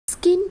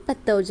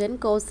pathogen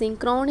causing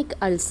chronic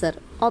ulcer?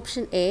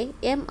 Option A,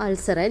 M.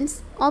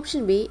 ulcerans.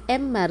 Option B,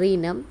 M.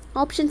 marinum.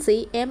 Option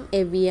C, M.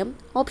 avium.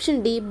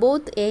 Option D,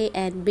 both A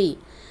and B.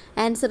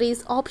 Answer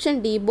is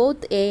option D,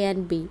 both A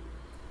and B.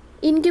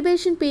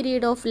 Incubation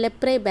period of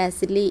leprae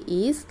bacilli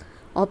is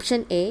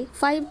option A,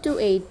 5 to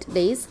 8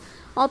 days.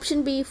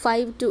 Option B,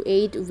 5 to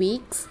 8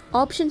 weeks.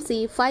 Option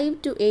C,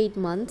 5 to 8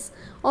 months.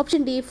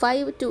 Option D,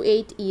 5 to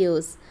 8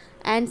 years.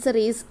 Answer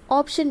is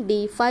option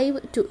D,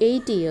 5 to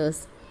 8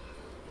 years.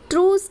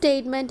 True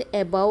statement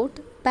about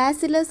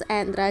Bacillus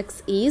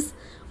anthrax is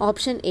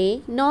option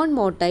A,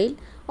 non-motile.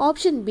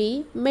 Option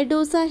B,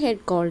 medusa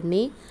head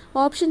colony.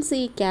 Option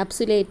C,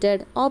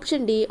 capsulated.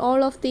 Option D,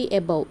 all of the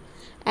above.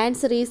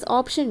 Answer is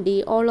option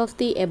D, all of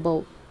the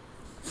above.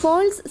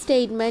 False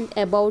statement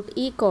about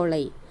E.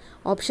 coli.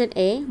 Option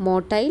A,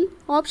 motile.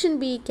 Option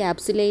B,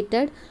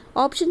 capsulated.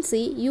 Option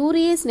C,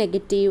 urease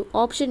negative.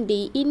 Option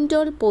D,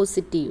 indole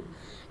positive.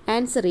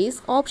 Answer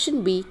is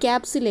option B,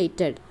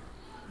 capsulated.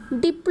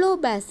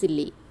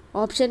 Diplobacilli.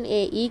 Option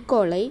A, E.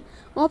 coli.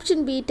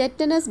 Option B,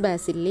 tetanus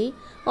bacilli.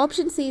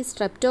 Option C,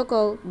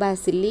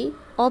 streptococci.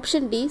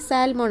 Option D,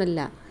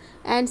 salmonella.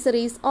 Answer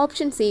is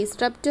option C,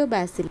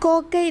 streptobacilli.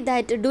 Cocci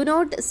that do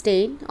not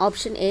stain.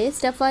 Option A,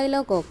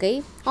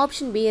 staphylococci.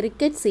 Option B,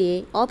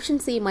 rickettsia. Option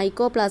C,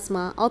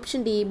 mycoplasma.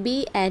 Option D,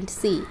 B and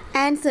C.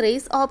 Answer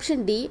is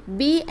option D,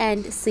 B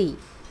and C.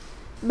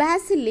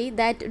 Bacilli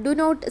that do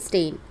not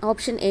stain.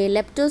 Option A,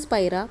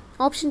 leptospira.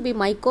 Option B,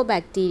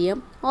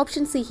 mycobacterium.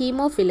 Option C,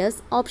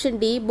 haemophilus. Option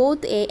D,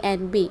 both A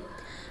and B.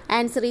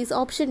 Answer is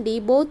option D,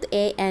 both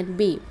A and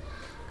B.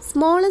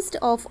 Smallest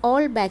of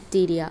all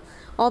bacteria.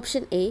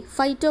 Option A,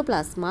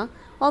 phytoplasma.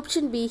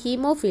 Option B,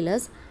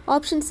 haemophilus.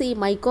 Option C,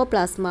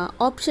 mycoplasma.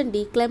 Option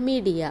D,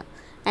 chlamydia.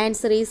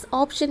 Answer is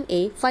option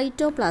A,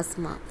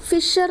 phytoplasma.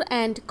 Fisher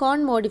and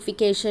Kohn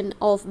modification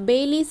of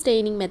Bailey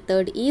staining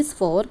method is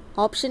for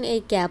option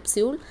A,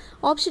 capsule.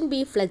 Option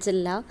B,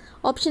 flagella.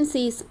 Option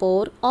C,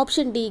 spore.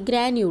 Option D,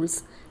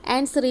 granules.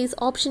 Answer is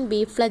option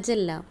B,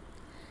 flagella.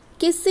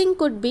 Kissing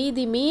could be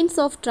the means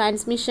of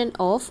transmission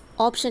of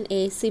option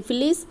A,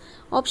 syphilis.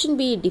 Option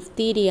B,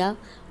 diphtheria.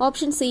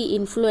 Option C,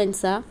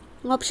 influenza.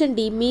 Option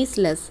D,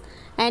 measles.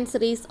 Answer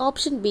is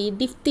option B,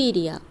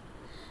 diphtheria.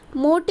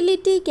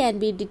 Motility can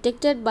be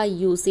detected by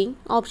using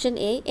option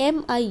A,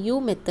 MIU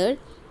method.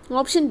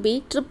 Option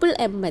B, triple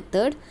M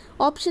method.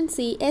 Option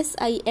C,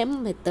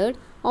 SIM method.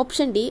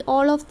 Option D,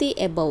 all of the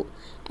above.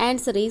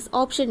 Answer is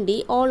option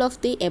D, all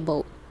of the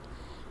above.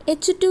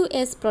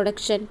 H2S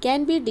production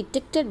can be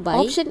detected by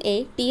option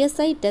A,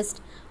 TSI test.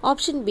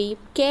 Option B,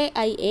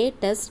 KIA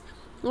test.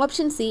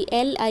 Option C,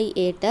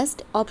 LIA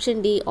test.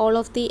 Option D, all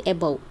of the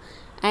above.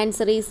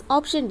 Answer is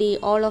option D,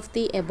 all of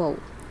the above.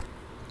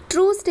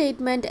 True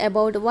statement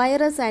about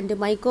virus and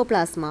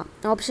mycoplasma.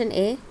 Option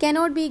A,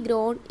 cannot be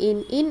grown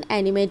in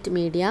inanimate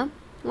media.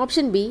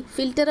 Option B,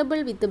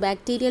 filterable with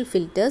bacterial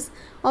filters.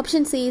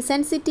 Option C,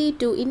 sensitive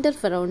to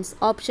interferons.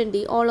 Option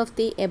D, all of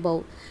the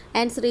above.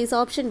 Answer is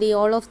option D,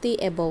 all of the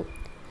above.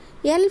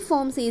 L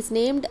forms is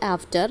named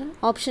after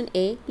option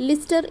A,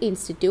 Lister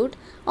Institute.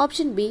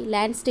 Option B,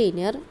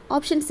 Landsteiner.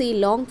 Option C,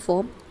 long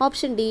form.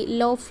 Option D,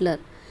 Loeffler.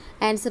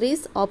 Answer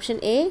is option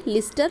A,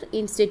 Lister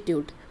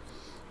Institute.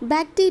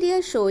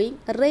 Bacteria showing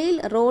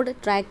railroad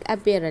track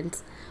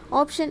appearance.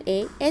 Option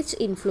A, H.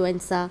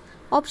 influenza.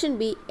 Option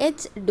B,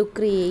 H.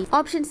 ducreyi.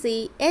 Option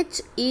C,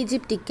 H.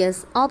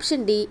 aegypticus.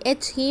 Option D,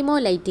 H.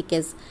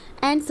 hemolyticus.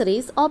 Answer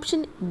is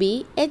option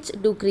B, H.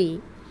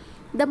 ducreyi.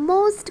 The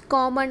most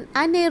common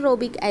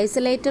anaerobic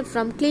isolated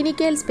from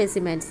clinical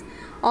specimens.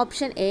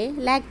 Option A,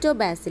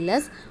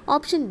 lactobacillus.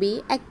 Option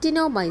B,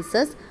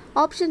 actinomyces.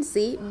 Option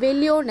C,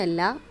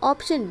 Veillonella.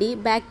 Option D,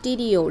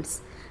 bacterioids.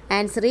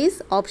 Answer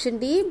is option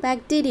D,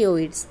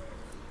 bacterioids.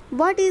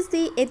 What is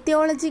the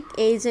etiologic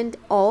agent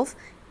of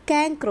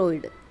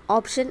cancroid?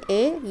 Option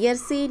A,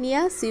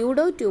 Yersinia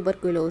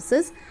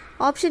pseudotuberculosis.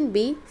 Option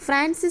B,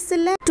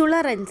 Francisella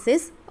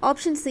tularensis.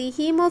 Option C,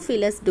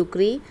 Haemophilus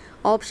ducreyi.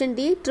 Option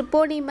D,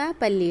 Treponema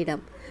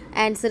pallidum.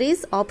 Answer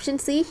is option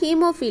C,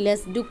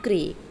 Haemophilus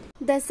ducreyi.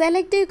 The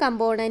selective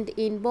component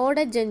in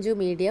border Genju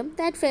medium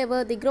that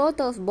favor the growth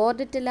of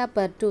Bordetella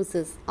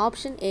pertussis.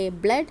 Option A,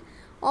 blood.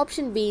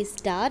 Option B,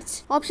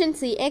 starch. Option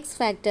C, X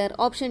factor.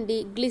 Option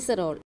D,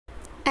 glycerol.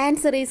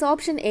 Answer is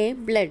option A,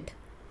 blood.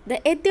 The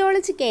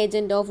etiologic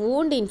agent of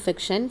wound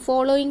infection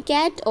following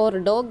cat or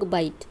dog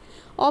bite.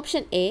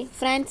 Option A,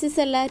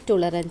 Francisella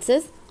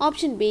tularensis.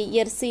 Option B,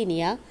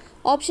 Yersinia.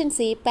 Option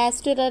C,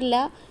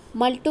 Pasteurella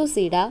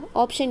multocida.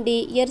 Option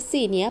D,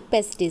 Yersinia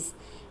pestis.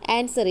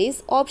 Answer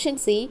is option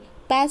C,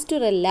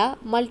 Pasteurella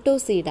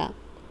multocida.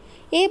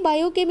 A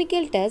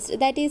biochemical test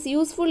that is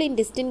useful in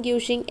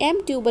distinguishing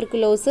M.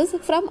 tuberculosis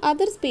from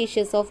other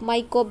species of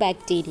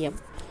Mycobacterium.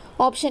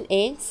 Option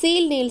A,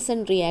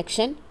 Seale-Nielsen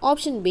reaction.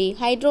 Option B,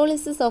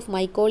 hydrolysis of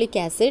mycolic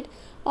acid.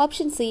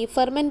 Option C,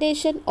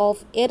 fermentation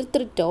of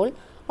erythritol.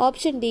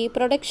 Option D,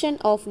 production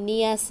of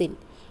niacin.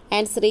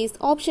 Answer is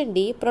option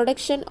D,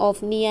 production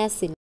of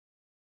niacin.